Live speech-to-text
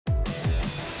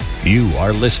You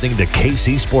are listening to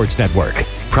KC Sports Network,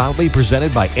 proudly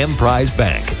presented by Emprise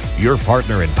Bank, your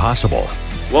partner in possible.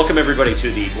 Welcome, everybody,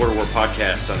 to the Border War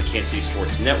podcast on the Kansas City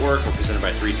Sports Network. We're presented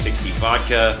by 360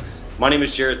 Vodka. My name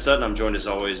is Jarrett Sutton. I'm joined, as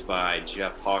always, by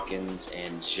Jeff Hawkins.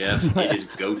 And, Jeff, it is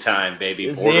go time, baby.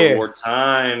 It's Border here. War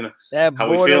time. That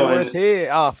How we Border feeling? War's here.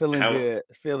 Oh, feeling good.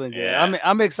 Feeling good. Yeah.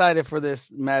 I'm excited for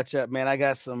this matchup, man. I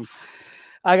got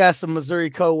some Missouri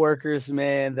coworkers,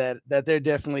 man, that they're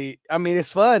definitely. I mean,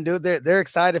 it's fun, dude. They're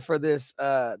excited for this.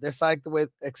 They're excited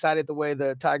the way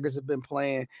the Tigers have been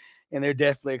playing, and they're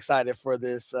definitely excited for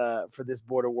this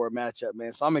Border War matchup,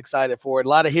 man. So I'm excited for it. A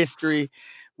lot of history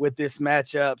with this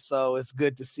matchup, so it's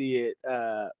good to see it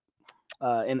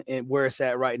in where it's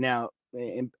at right now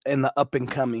in the up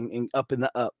and coming and up in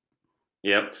the up.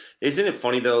 Yep. Isn't it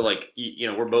funny, though? Like,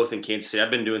 we're both in Kansas City.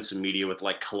 I've been doing some media with,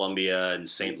 like, Columbia and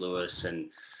St. Louis, and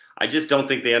I just don't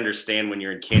think they understand when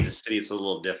you're in Kansas City, it's a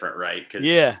little different, right? Because,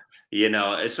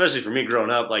 especially for me growing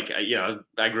up, like,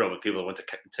 I grew up with people that went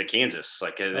to Kansas.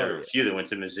 Like, there were a few that went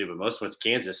to Mizzou, but most went to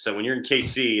Kansas. So when you're in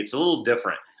KC, it's a little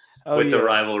different with the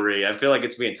rivalry. I feel like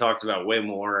it's being talked about way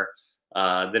more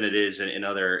than it is in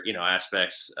other,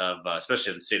 aspects of,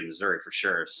 especially the state of Missouri, for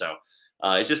sure. So,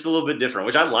 it's just a little bit different,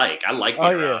 which I like. I like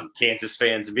being around Kansas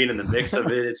fans and being in the mix of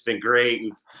it. It's been great.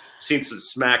 We've seen some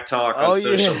smack talk on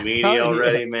social media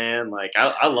already, man. Like,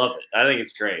 I love it. I think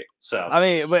it's great. So I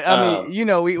mean,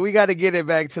 we got to get it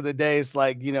back to the days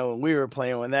like when we were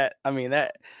playing when that. I mean,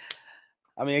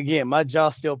 again, my jaw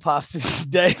still pops to this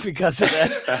day because of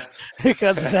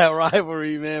that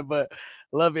rivalry, man. But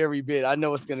love every bit. I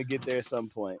know it's gonna get there at some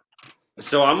point.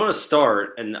 So I'm going to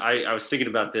start, and I was thinking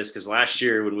about this because last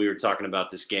year when we were talking about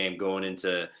this game going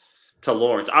into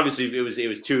Lawrence, obviously it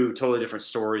was two totally different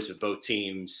stories with both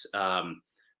teams,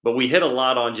 but we hit a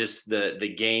lot on just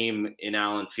the game in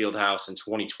Allen Fieldhouse in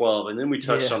 2012, and then we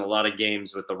touched on a lot of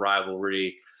games with the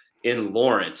rivalry in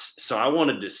Lawrence. So I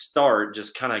wanted to start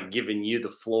just kind of giving you the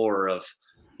floor of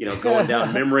going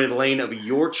down memory lane of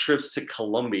your trips to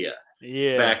Columbia.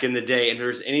 Back in the day, and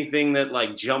there's anything that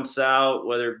like jumps out,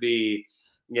 whether it be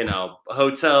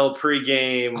hotel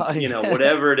pregame,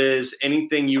 whatever it is,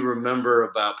 anything you remember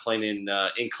about playing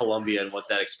in Columbia and what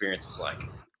that experience was like.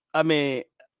 I mean,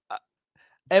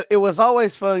 it was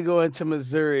always fun going to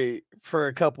Missouri for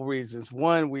a couple reasons.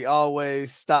 One, we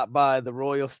always stopped by the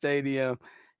Royal Stadium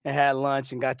and had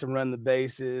lunch and got to run the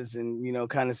bases and,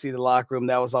 kind of see the locker room.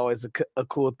 That was always a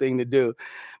cool thing to do.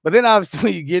 But then obviously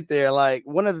when you get there, like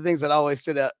one of the things that always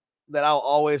stood out that I'll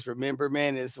always remember,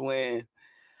 man, is when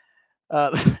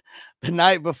the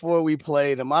night before we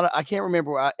played them, I can't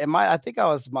remember. I think I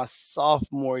was my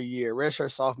sophomore year,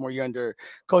 redshirt sophomore year under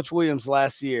Coach Williams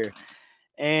last year.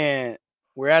 And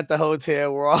we're at the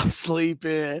hotel, we're all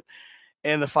sleeping,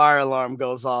 and the fire alarm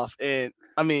goes off. And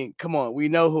I mean, come on, we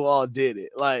know who all did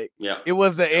it. Like, it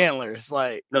was the Antlers.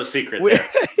 Like, no secret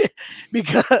there.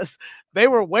 Because they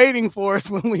were waiting for us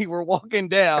when we were walking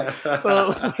down.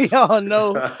 So we all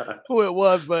know who it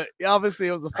was, but obviously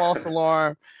it was a false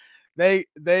alarm. They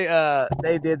did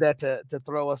that to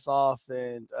throw us off,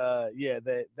 and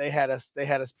they had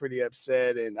us pretty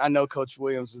upset. And I know Coach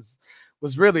Williams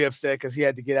was really upset because he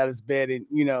had to get out of his bed, and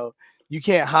you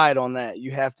can't hide on that.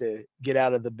 You have to get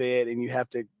out of the bed and you have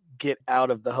to get out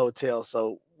of the hotel.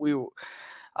 So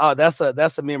that's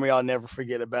a memory I'll never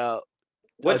forget about.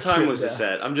 What time was this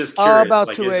at? I'm just curious. About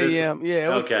like, 2 a.m. Yeah.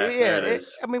 It was, okay. Yeah. There it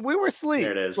is. I mean, we were asleep.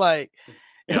 There it is. Like,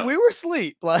 we were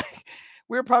asleep. Like,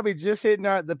 we were probably just hitting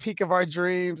the peak of our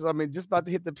dreams. I mean, just about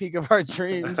to hit the peak of our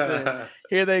dreams. And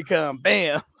here they come.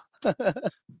 Bam.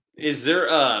 Is there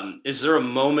a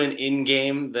moment in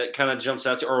game that kind of jumps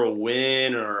out to, or a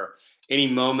win, or any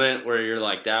moment where you're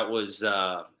like, that was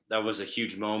a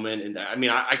huge moment? And I mean,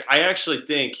 I actually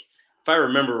think, if I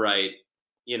remember right,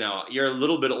 you're a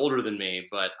little bit older than me,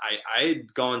 but I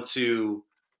had gone to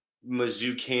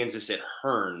Mizzou, Kansas at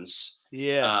Hearns.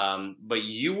 Yeah. But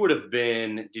you would have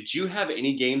been. Did you have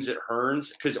any games at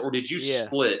Hearns? Or did you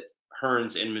split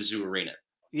Hearns and Mizzou Arena?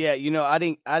 Yeah. I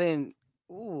didn't.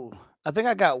 Ooh, I think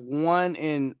I got one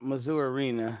in Mizzou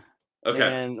Arena.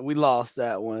 Okay. And we lost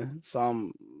that one,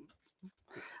 so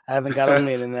I haven't got a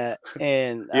win in that.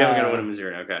 And you haven't got a win in Mizzou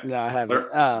Arena. Okay. No, I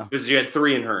haven't. Because you had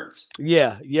 3 in Hearns.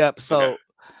 Yeah. Yep. So.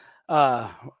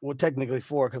 Well, technically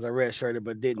 4 because I redshirted,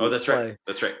 but didn't. Oh, that's play. right.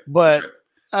 That's right. But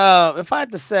if I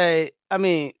had to say, I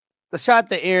mean, the shot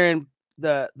that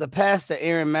the pass that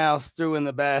Aaron Mouse threw in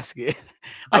the basket.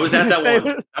 I was at that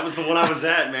one. That was the one I was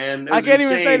at, man. I can't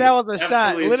even say that was a shot.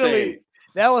 Absolutely Literally, insane.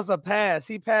 That was a pass.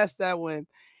 He passed that one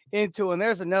into, and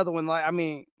there's another one. Like, I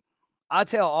mean, I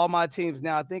tell all my teams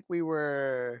now. I think it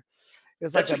was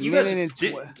like a minute and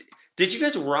 20. Did you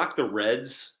guys rock the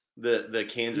Reds The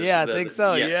Kansas. Yeah, I think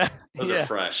so. Yeah. Those are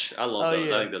fresh. I love those.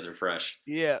 Yeah. I think those are fresh.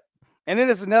 Yeah. And then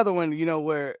there's another one,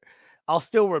 where I'll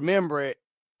still remember it,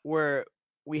 where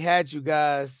we had you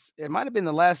guys. It might have been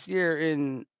the last year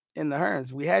in the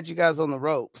Hearns. We had you guys on the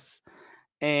ropes,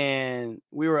 and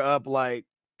we were up like,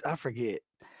 I forget,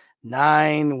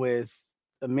 9 with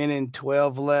a minute and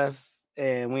 12 left,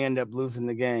 and we ended up losing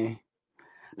the game.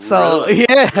 So Really?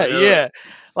 yeah.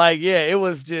 Like, it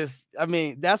was just,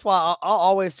 that's why I'll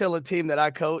always tell a team that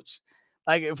I coach,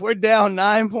 like, if we're down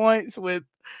 9 points with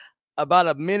about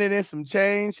a minute and some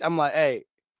change, I'm like, hey,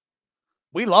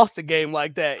 we lost the game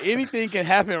like that. Anything can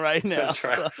happen right now. That's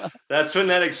right. That's when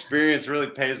that experience really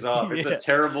pays off. It's a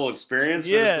terrible experience,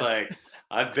 but it's like,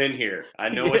 I've been here. I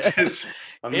know what this.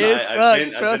 I've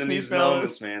been in these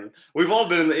moments, man. We've all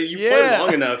been in the. You play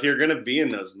long enough, you're gonna be in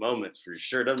those moments for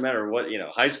sure. Doesn't matter what,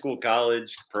 high school,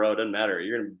 college, pro, doesn't matter.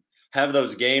 You're gonna have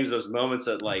those games, those moments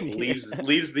that like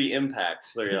leaves the impact.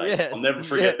 So you're like, I'll never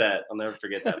forget that. I'll never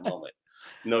forget that moment.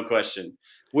 No question.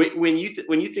 When you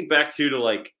think back to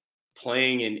like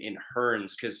playing in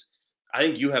Hearns, because I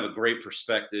think you have a great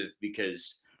perspective,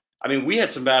 because we had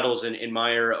some battles in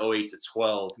my era, 08 to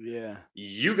 12. Yeah.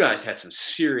 You guys had some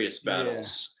serious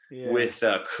battles with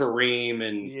Kareem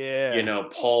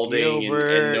and Paulding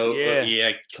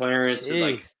and Clarence. And,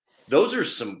 like, those are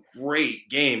some great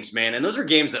games, man. And those are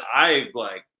games that I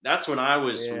like. That's when I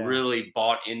was really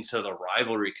bought into the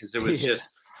rivalry, because it was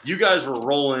just, you guys were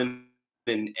rolling.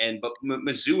 But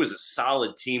Mizzou was a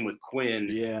solid team with Quinn.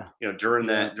 During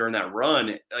that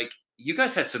run, like, you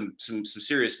guys had some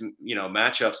serious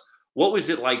matchups. What was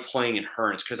it like playing in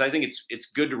Hearns? Because I think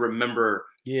it's good to remember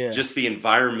just the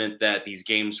environment that these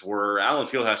games were. Allen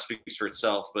Fieldhouse speaks for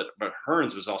itself, but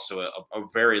Hearns was also a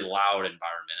very loud environment,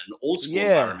 an old school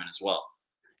environment as well.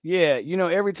 Yeah,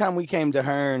 every time we came to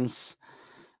Hearns,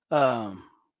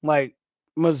 like,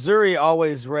 Missouri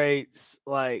always rates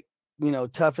like,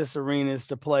 toughest arenas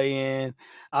to play in.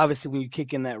 Obviously, when you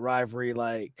kick in that rivalry,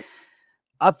 like,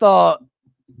 I thought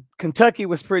Kentucky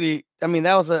was pretty.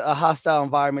 That was a hostile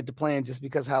environment to play in, just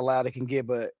because how loud it can get.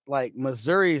 But like,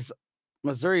 Missouri's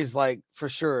like, for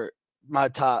sure, my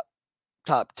top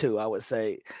 2, I would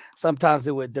say. Sometimes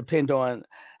it would depend on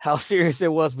how serious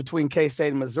it was between K-State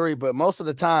and Missouri, but most of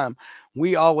the time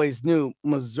we always knew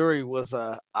Missouri was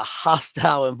a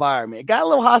hostile environment. It got a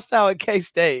little hostile at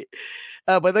K-State,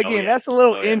 but again, that's a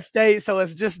little in-state, so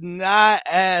it's just not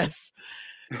as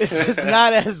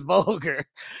vulgar.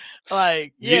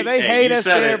 Like, they hate us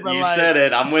there, but you said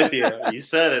it. I'm with you. You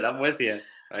said it. I'm with you.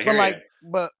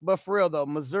 But for real though,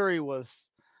 Missouri was,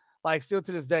 like, still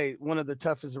to this day, one of the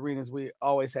toughest arenas we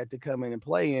always had to come in and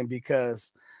play in,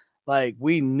 because like,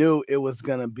 we knew it was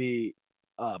gonna be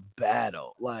a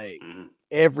battle, like,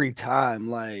 every time.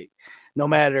 Like, no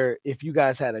matter if you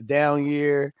guys had a down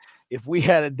year, if we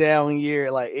had a down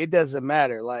year, like, it doesn't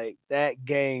matter. Like, that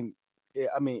game,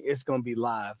 it's gonna be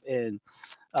live. And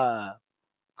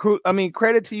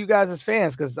credit to you guys as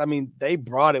fans, because they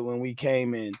brought it when we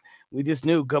came in. We just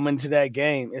knew coming to that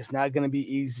game, it's not gonna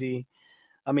be easy.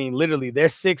 Literally, their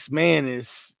sixth man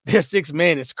is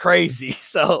crazy.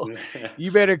 So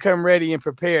you better come ready and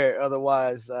prepare.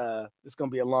 Otherwise, it's going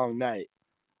to be a long night.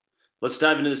 Let's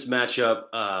dive into this matchup.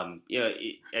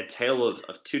 A tale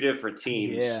of two different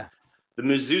teams. Yeah. The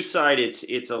Mizzou side,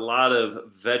 it's a lot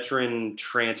of veteran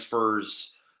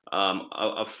transfers,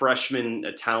 a freshman,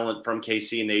 a talent from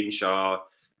KC and Aiden Shaw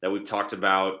that we've talked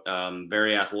about,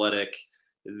 very athletic.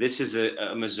 This is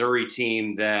a Missouri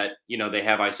team that, they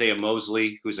have Isaiah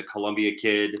Mosley, who's a Columbia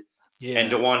kid,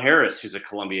 and DeJuan Harris, who's a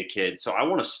Columbia kid. So I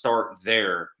want to start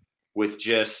there with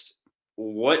just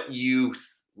what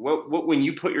when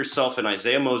you put yourself in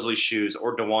Isaiah Mosley's shoes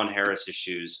or DeJuan Harris's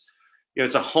shoes,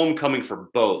 it's a homecoming for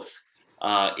both.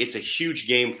 It's a huge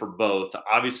game for both.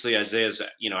 Obviously, Isaiah's,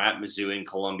 at Mizzou in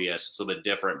Columbia, so it's a little bit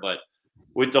different. But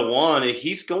with DeJuan,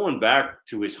 he's going back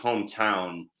to his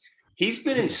hometown. He's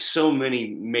been in so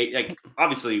many,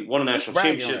 obviously won a national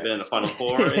championship, been in the Final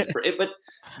Four. But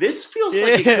this feels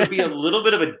like it could be a little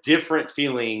bit of a different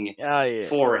feeling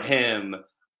for him.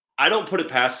 I don't put it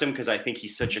past him, because I think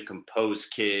he's such a composed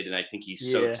kid, and I think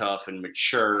he's so tough and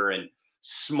mature and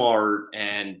smart,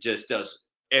 and just does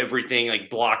everything, like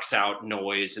blocks out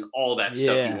noise and all that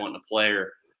stuff you want in a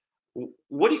player.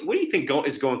 What do you think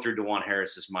is going through DeJuan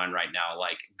Harris's mind right now?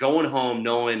 Like, going home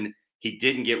knowing he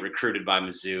didn't get recruited by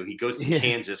Mizzou. He goes to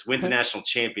Kansas, wins a national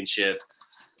championship.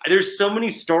 There's so many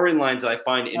storylines I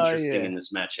find interesting in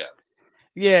this matchup.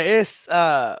 Yeah, it's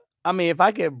if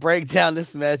I could break down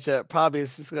this matchup, probably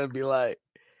it's just gonna be like,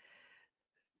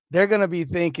 they're gonna be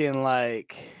thinking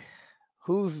like,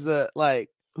 who's the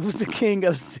king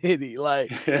of the city?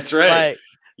 Like, that's right.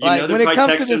 Like when it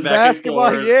comes to this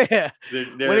basketball, yeah.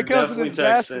 When it comes to this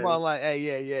basketball, like,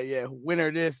 hey, yeah.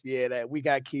 Winner this, yeah, that we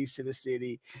got keys to the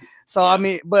city. So I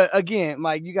mean, but again,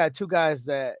 like you got two guys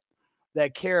that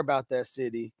care about that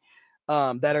city,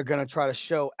 that are gonna try to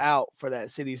show out for that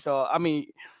city. So I mean,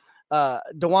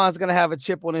 Dewan's gonna have a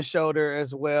chip on his shoulder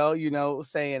as well,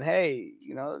 saying, hey,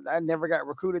 I never got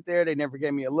recruited there. They never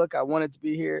gave me a look. I wanted to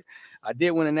be here. I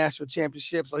did win a national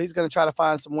championship. So he's gonna try to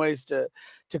find some ways to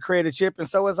create a chip, and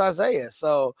so is Isaiah.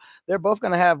 So they're both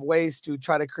gonna have ways to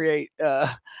try to create a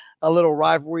little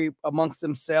rivalry amongst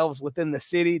themselves within the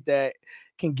city that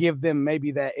can give them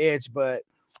maybe that edge. But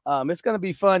it's gonna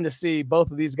be fun to see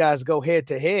both of these guys go head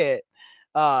to head.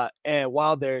 And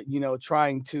while they're,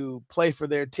 trying to play for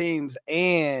their teams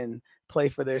and play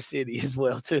for their city as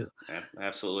well too. Yeah,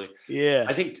 absolutely. Yeah.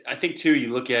 I think too,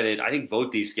 you look at it, I think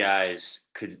both these guys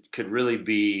could really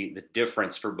be the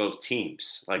difference for both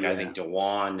teams. Like I think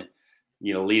Dewan,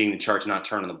 leading the charge, not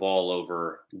turning the ball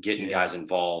over, getting guys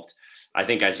involved. I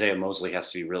think Isaiah Mosley has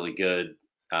to be really good.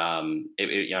 I'm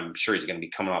sure he's going to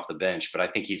be coming off the bench, but I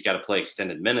think he's got to play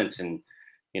extended minutes. And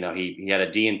he had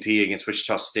a DNP against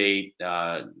Wichita State.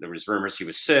 There was rumors he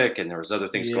was sick, and there was other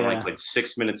things going on. He played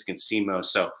 6 minutes against SEMO.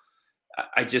 So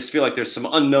I just feel like there's some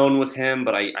unknown with him.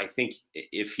 But I think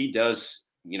if he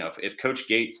does, if Coach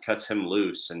Gates cuts him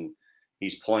loose and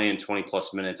he's playing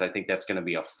 20-plus minutes, I think that's going to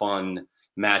be a fun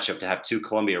matchup to have two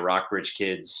Columbia Rockbridge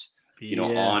kids,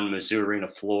 on Mizzou Arena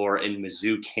floor in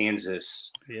Mizzou,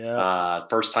 Kansas. Yeah.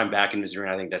 First time back in Mizzou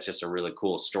Arena. I think that's just a really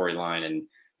cool storyline. And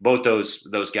both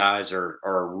those guys are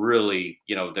really,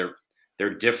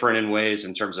 they're different in ways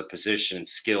in terms of position and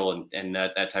skill and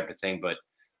that type of thing. But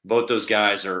both those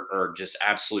guys are just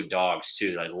absolute dogs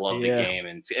too. I love the game,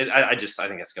 and I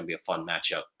think that's going to be a fun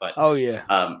matchup. But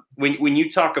when you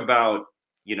talk about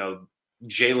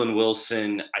Jalen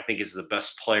Wilson, I think is the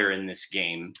best player in this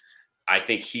game. I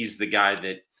think he's the guy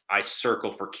that I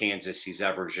circle for Kansas. He's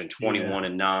averaging 21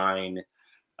 and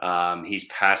 9. He's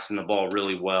passing the ball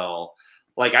really well.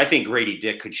 Like, I think Grady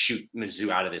Dick could shoot Mizzou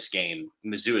out of this game.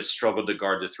 Mizzou has struggled to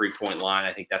guard the three-point line.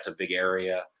 I think that's a big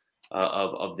area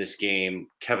of this game.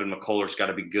 Kevin McCullough's got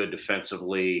to be good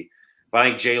defensively. But I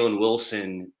think Jalen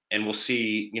Wilson, and we'll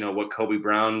see, what Kobe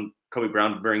Brown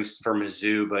brings for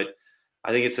Mizzou. But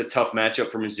I think it's a tough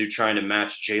matchup for Mizzou trying to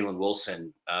match Jalen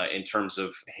Wilson in terms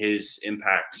of his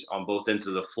impact on both ends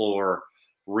of the floor,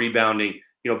 rebounding.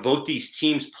 Both these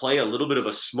teams play a little bit of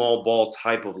a small ball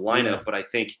type of lineup, but I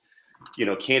think –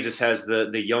 Kansas has the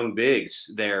young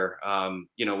bigs there.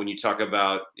 When you talk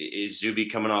about is Zuby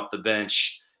coming off the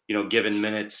bench, given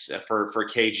minutes for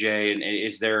KJ,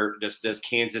 and does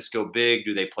Kansas go big?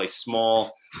 Do they play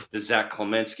small? Does Zach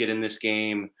Clements get in this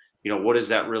game? What does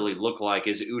that really look like?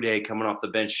 Is Uday coming off the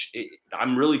bench?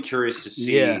 I'm really curious to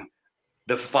see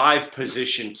the 5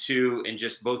 position too, and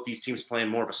just both these teams playing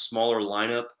more of a smaller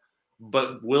lineup.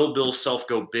 But will Bill Self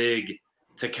go big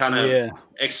to kind of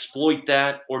exploit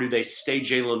that, or do they stay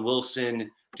Jalen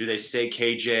Wilson? Do they stay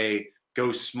KJ,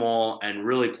 go small, and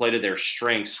really play to their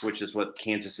strengths, which is what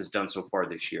Kansas has done so far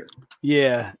this year?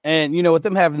 Yeah, and with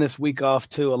them having this week off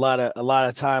too, a lot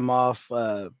of time off.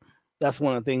 That's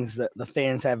one of the things that the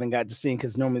fans haven't got to see,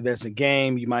 because normally there's a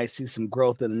game, you might see some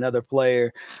growth in another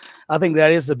player. I think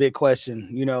that is a big question.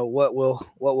 What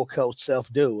will Coach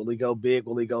Self do? Will he go big?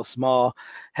 Will he go small?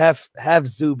 Have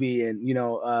Zuby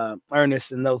and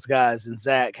Ernest and those guys and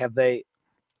Zach,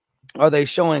 are they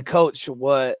showing Coach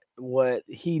what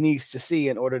he needs to see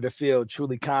in order to feel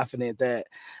truly confident that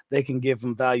they can give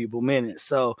him valuable minutes?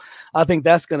 So I think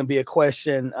that's going to be a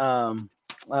question on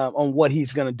what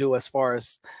he's going to do as far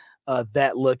as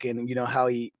that look, and how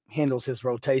he handles his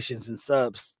rotations and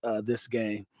subs this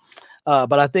game.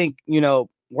 But I think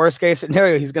worst case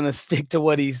scenario, he's going to stick to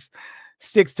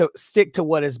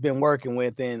what has been working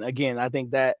with. And again, I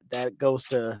think that goes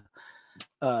to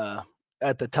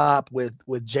at the top with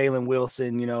Jalen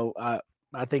Wilson.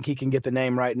 I think he can get the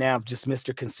name right now of just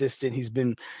Mr. Consistent. He's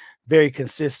been very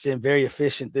consistent, very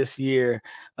efficient this year,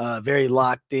 very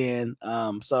locked in.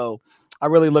 So I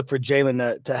really look for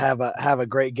Jalen to have a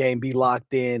great game, be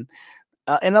locked in.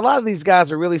 And a lot of these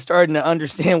guys are really starting to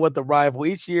understand what the rival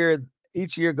each year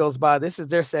goes by. This is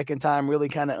their second time really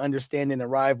kind of understanding the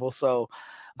rival. So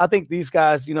I think these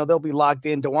guys, they'll be locked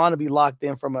in. Dewan will be locked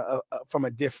in from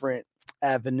a different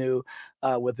avenue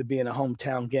with it being a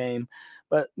hometown game.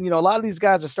 But, a lot of these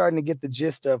guys are starting to get the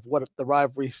gist of what the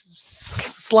rivalry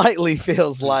slightly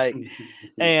feels like.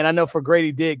 And I know for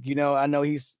Grady Dick, I know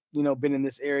he's, been in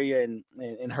this area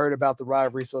and heard about the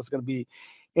rivalry. So it's going to be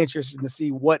interesting to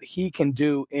see what he can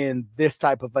do in this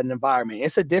type of an environment.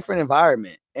 It's a different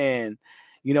environment. And,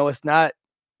 it's not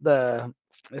the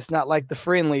It's not like the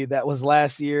friendly that was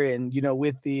last year, and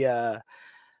with the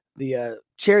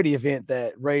charity event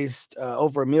that raised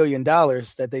over $1 million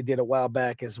that they did a while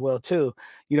back as well too.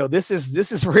 This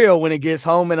is real when it gets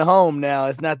home and a home now.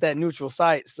 It's not that neutral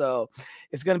site, so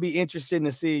it's going to be interesting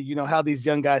to see how these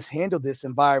young guys handle this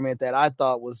environment that I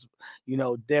thought was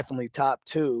definitely top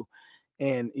 2,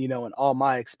 and in all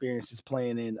my experiences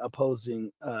playing in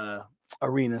opposing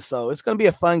arena. So it's going to be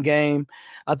a fun game.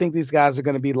 I think these guys are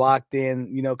going to be locked in.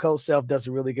 Coach Self does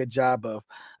a really good job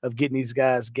of getting these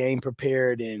guys game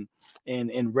prepared and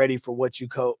ready for what you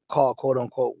call quote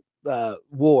unquote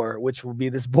war, which will be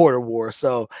this border war.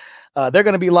 So they're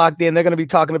going to be locked in. They're going to be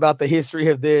talking about the history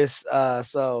of this.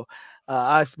 So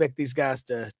I expect these guys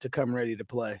to come ready to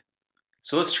play.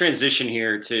 So let's transition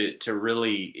here to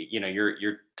really,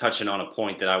 you're touching on a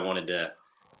point that I wanted to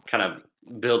kind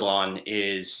of build on.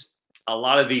 Is a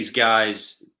lot of these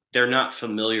guys, they're not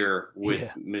familiar with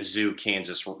Mizzou,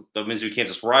 Kansas, the Mizzou,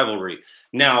 Kansas rivalry.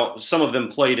 Now, some of them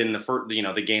played in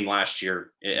the game last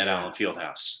year at Allen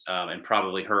Fieldhouse, and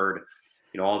probably heard,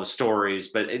 all the stories,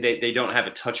 but they don't have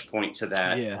a touch point to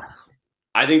that. Yeah.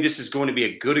 I think this is going to be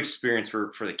a good experience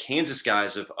for the Kansas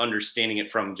guys of understanding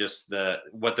it from just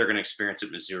what they're going to experience at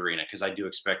Mizzou Arena, because I do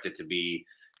expect it to be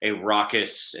a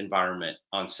raucous environment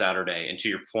on Saturday. And to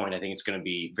your point, I think it's going to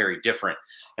be very different.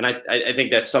 And I think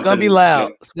that's something. It's going to be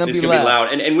loud. It's going to be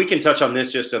loud. And we can touch on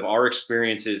this just of our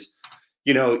experiences,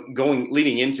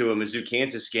 leading into a Mizzou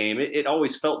Kansas game. It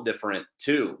always felt different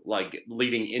too, like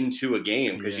leading into a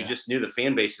game, because you just knew the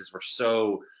fan bases were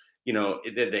so,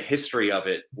 the history of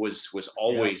it was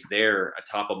always there,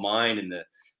 top of mind in the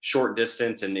short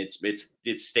distance, and it's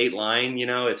state line,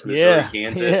 it's Missouri,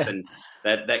 Kansas, and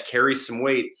that carries some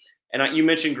weight. And you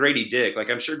mentioned Grady Dick. Like,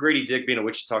 I'm sure Grady Dick, being a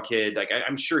Wichita kid, like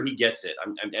I'm sure he gets it.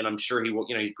 I'm sure he will.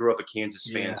 He grew up a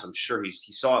Kansas fan, so I'm sure he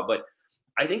saw it. But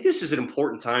I think this is an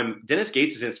important time. Dennis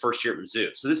Gates is in his first year at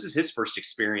Mizzou, so this is his first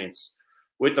experience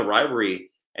with the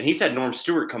rivalry, and he's had Norm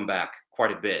Stewart come back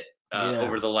quite a bit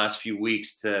over the last few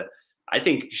weeks to, I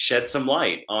think, shed some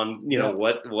light on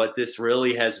what this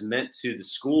really has meant to the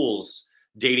schools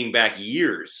dating back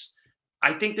years.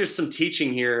 I think there's some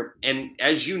teaching here. And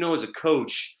as you know, as a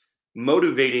coach,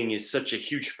 motivating is such a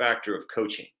huge factor of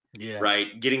coaching,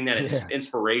 right? Getting that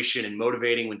inspiration and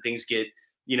motivating when things get,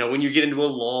 when you get into a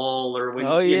lull, or when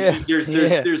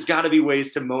there's got to be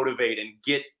ways to motivate and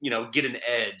get an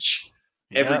edge.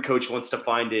 Every coach wants to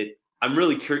find it. I'm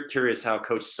really curious how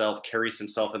Coach Self carries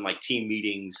himself in like team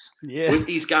meetings with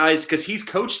these guys, because he's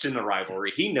coached in the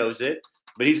rivalry. He knows it,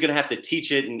 but he's going to have to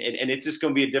teach it. And it's just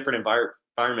going to be a different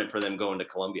environment for them going to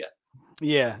Columbia.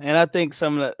 Yeah. And I think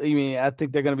I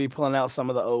think they're going to be pulling out some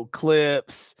of the old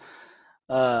clips.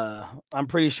 I'm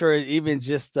pretty sure even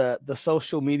just the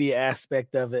social media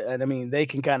aspect of it. And I mean, they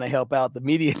can kind of help out. The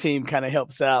media team kind of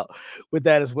helps out with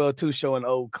that as well too, showing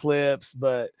old clips.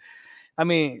 But I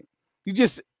mean,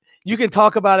 you can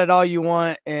talk about it all you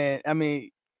want, and I mean,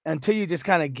 until you just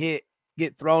kind of get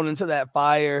thrown into that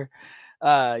fire,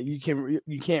 you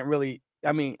can't really.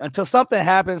 I mean, until something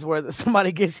happens where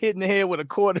somebody gets hit in the head with a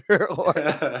quarter, or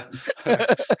that's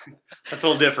a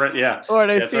little different, yeah. Or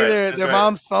they see their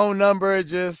mom's phone number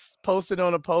just posted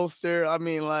on a poster. I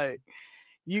mean,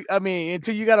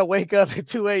 until you got to wake up at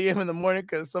 2 a.m. in the morning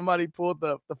because somebody pulled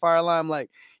the fire alarm,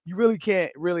 like, you really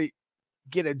can't really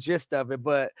get a gist of it.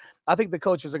 But I think the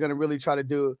coaches are going to really try to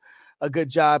do a good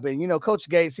job. And, Coach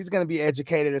Gates, he's going to be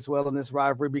educated as well in this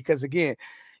rivalry, because, again,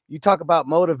 you talk about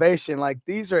motivation, like,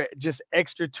 these are just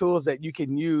extra tools that you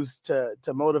can use to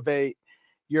motivate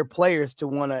your players to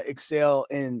want to excel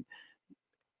and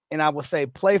I would say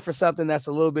play for something that's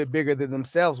a little bit bigger than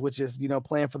themselves, which is,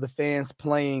 playing for the fans,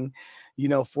 playing,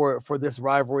 for this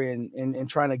rivalry and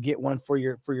trying to get one for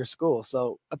your school.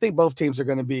 So I think both teams are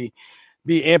going to be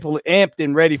amped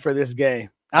and ready for this game.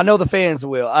 I know the fans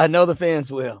will.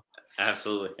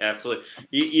 Absolutely.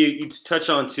 You touch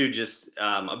on too, just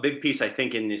a big piece I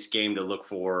think in this game to look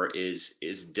for is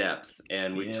depth.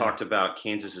 And we talked about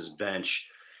Kansas's bench,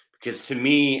 because to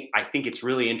me, I think it's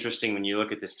really interesting when you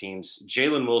look at this team's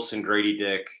Jalen Wilson, Grady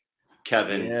Dick,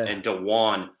 Kevin, and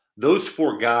DeJuan. Those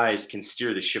four guys can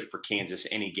steer the ship for Kansas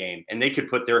any game, and they could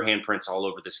put their handprints all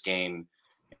over this game,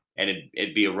 and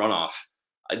it'd be a runoff.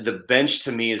 The bench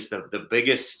to me is the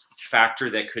biggest factor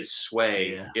that could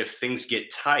sway if things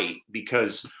get tight,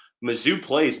 because Mizzou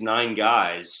plays 9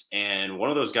 guys, and one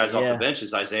of those guys off the bench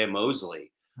is Isaiah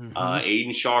Mosley.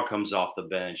 Aiden Shaw comes off the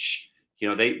bench.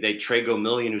 They trade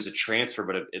Gomillion, who's a transfer,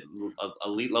 but an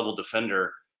elite level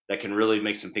defender that can really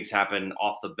make some things happen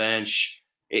off the bench.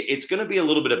 It's going to be a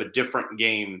little bit of a different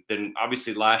game than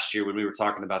obviously last year when we were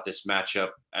talking about this matchup.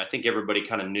 I think everybody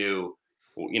kind of knew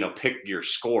pick your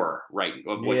score, right,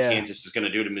 of what Kansas is going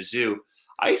to do to Mizzou.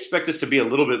 I expect us to be a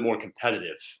little bit more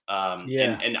competitive.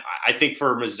 And I think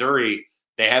for Missouri,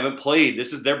 they haven't played.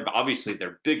 This is obviously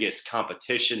their biggest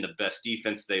competition, the best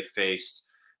defense they've faced,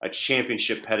 a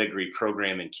championship pedigree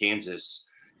program in Kansas.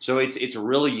 So it's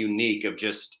really unique of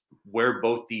just where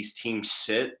both these teams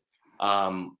sit,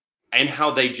 and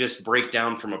how they just break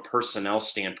down from a personnel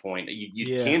standpoint.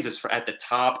 Kansas at the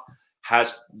top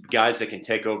has guys that can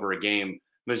take over a game.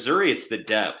 Missouri, it's the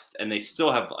depth, and they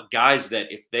still have guys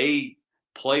that if they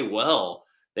play well,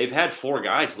 they've had 4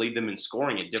 guys lead them in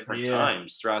scoring at different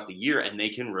times throughout the year, and they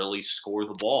can really score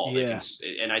the ball.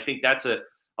 And I think that's a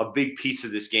big piece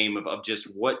of this game of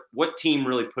just what team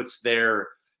really puts their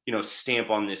stamp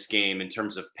on this game in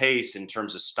terms of pace, in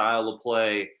terms of style of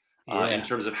play, in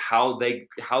terms of how they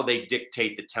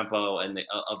dictate the tempo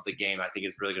of the game. I think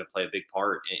is really going to play a big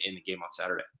part in the game on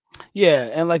Saturday. Yeah,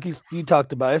 and like you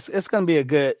talked about, it's going to be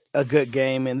a good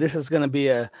game, and this is going to be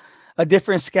a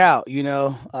different scout.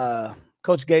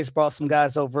 Coach Gates brought some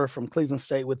guys over from Cleveland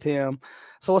State with him,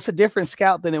 so it's a different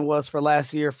scout than it was for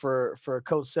last year for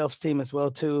Coach Self's team as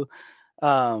well too.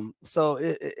 So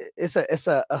it's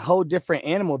a whole different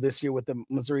animal this year with the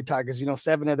Missouri Tigers.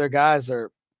 7 of their guys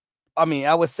are.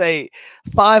 I would say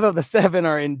 5 of the 7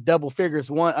 are in double figures.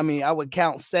 I would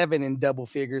count 7 in double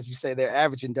figures. You say they're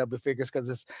averaging double figures because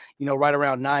it's, right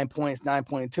around 9 points,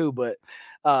 9.2. But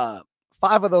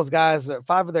 5 of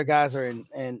their guys are in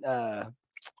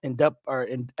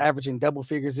averaging double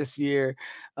figures this year.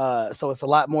 So it's a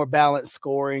lot more balanced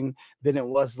scoring than it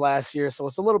was last year. So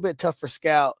it's a little bit tough for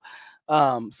Scout.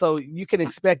 So you can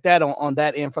expect that on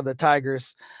that end for the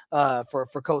Tigers, for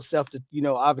Coach Self to,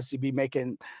 obviously be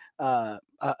making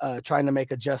trying to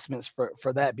make adjustments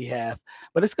for that behalf.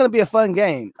 But it's going to be a fun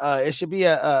game. It should be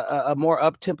a more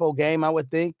up-tempo game, I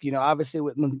would think. Obviously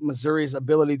with Missouri's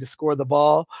ability to score the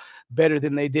ball better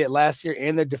than they did last year,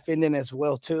 and they're defending as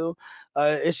well too.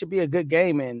 It should be a good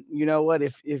game. And you know what?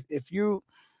 If you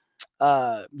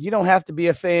you don't have to be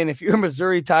a fan. If you're a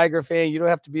Missouri Tiger fan, you don't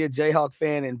have to be a Jayhawk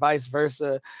fan, and vice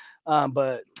versa.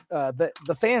 But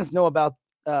the fans know about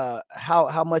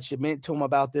how much it meant to them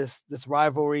about this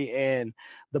rivalry and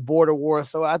the border war.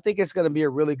 So I think it's going to be a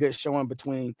really good showing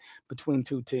between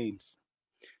 2 teams.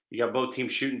 You got both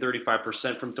teams shooting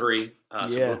 35% from 3.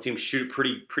 So both teams shoot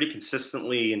pretty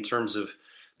consistently in terms of.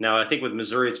 Now, I think with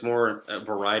Missouri, it's more a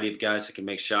variety of guys that can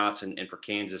make shots. And for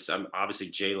Kansas, obviously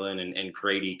Jalen and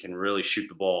Grady can really shoot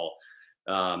the ball,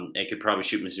 and could probably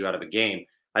shoot Mizzou out of a game.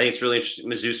 I think it's really interesting.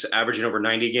 Mizzou's averaging over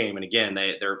 90 a game. And again,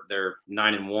 they're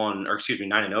 9-1, or excuse me,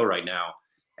 9-0 right now.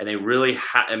 And they really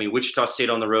Wichita State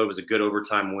on the road was a good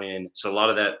overtime win. So a lot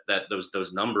of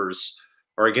those numbers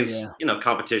are against,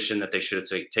 competition that they should have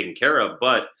taken care of.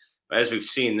 But as we've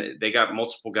seen, they got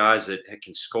multiple guys that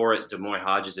can score it. Demoy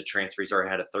Hodges, the transfer, he's already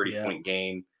had a 30-point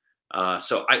game.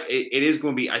 So it is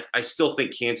going to be – I still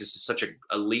think Kansas is such an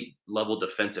elite-level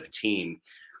defensive team.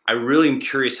 I really am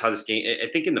curious how this game – I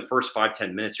think in the first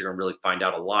 5-10 minutes you're going to really find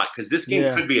out a lot, because this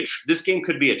game could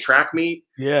be a track meet,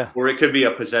 or it could be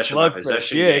a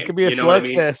possession-by-possession game. It could be a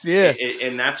slugfest,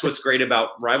 And that's what's great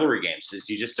about rivalry games, is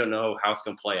you just don't know how it's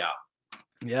going to play out.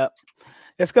 Yep.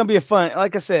 It's going to be a fun,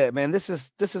 like I said, man, this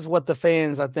is what the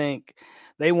fans, I think,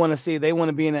 they want to see. They want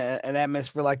to be in an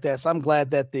atmosphere like that. So I'm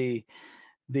glad that the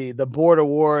border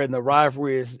war and the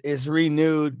rivalry is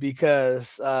renewed,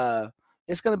 because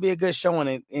it's going to be a good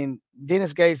showing. And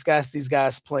Dennis Gates got these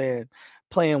guys playing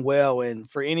well. And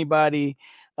for anybody,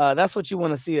 that's what you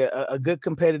want to see, a good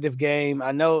competitive game.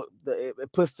 I know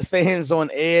it puts the fans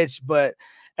on edge, but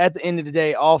at the end of the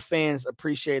day, all fans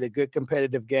appreciate a good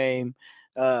competitive game.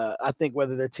 I think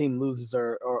whether their team loses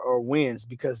or wins,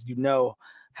 because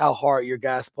how hard your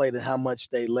guys played and how much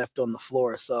they left on the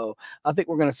floor. So I think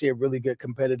we're going to see a really good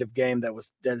competitive game that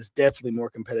is definitely more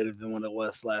competitive than what it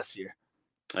was last year.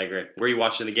 I agree. Where are you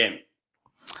watching the game?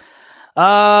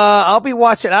 I'll be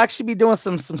watching. I'll actually be doing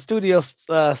some studio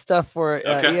stuff for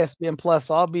ESPN Plus.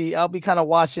 So I'll be kind of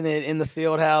watching it in the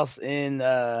field house, in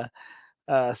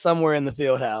somewhere in the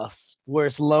field house where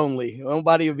it's lonely.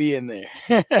 Nobody will be in there.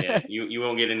 Yeah, you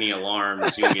won't get any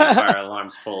alarms. You won't get fire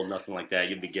alarms pulled, nothing like that.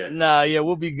 You'll be good.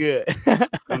 We'll be good.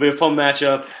 It'll be a fun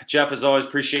matchup. Jeff, as always,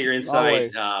 appreciate your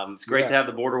insight. Always. It's great to have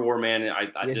the border war, man.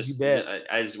 Yes,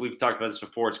 as we've talked about this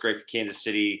before, it's great for Kansas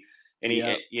City.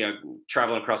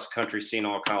 Traveling across the country, seeing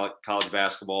all college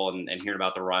basketball and hearing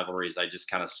about the rivalries, I just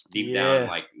kind of deep down,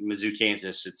 like Mizzou,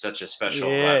 Kansas, it's such a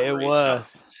special rivalry. It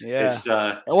was.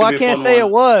 So, I can't say it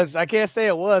was. I can't say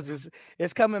it was.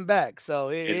 It's coming back. So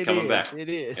it's coming back. It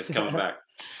is. It's coming back.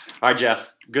 All right,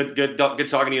 Jeff. Good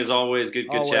talking to you as always. Good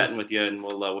chatting with you, and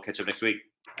we'll catch up next week.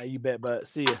 You bet, bud.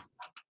 See you.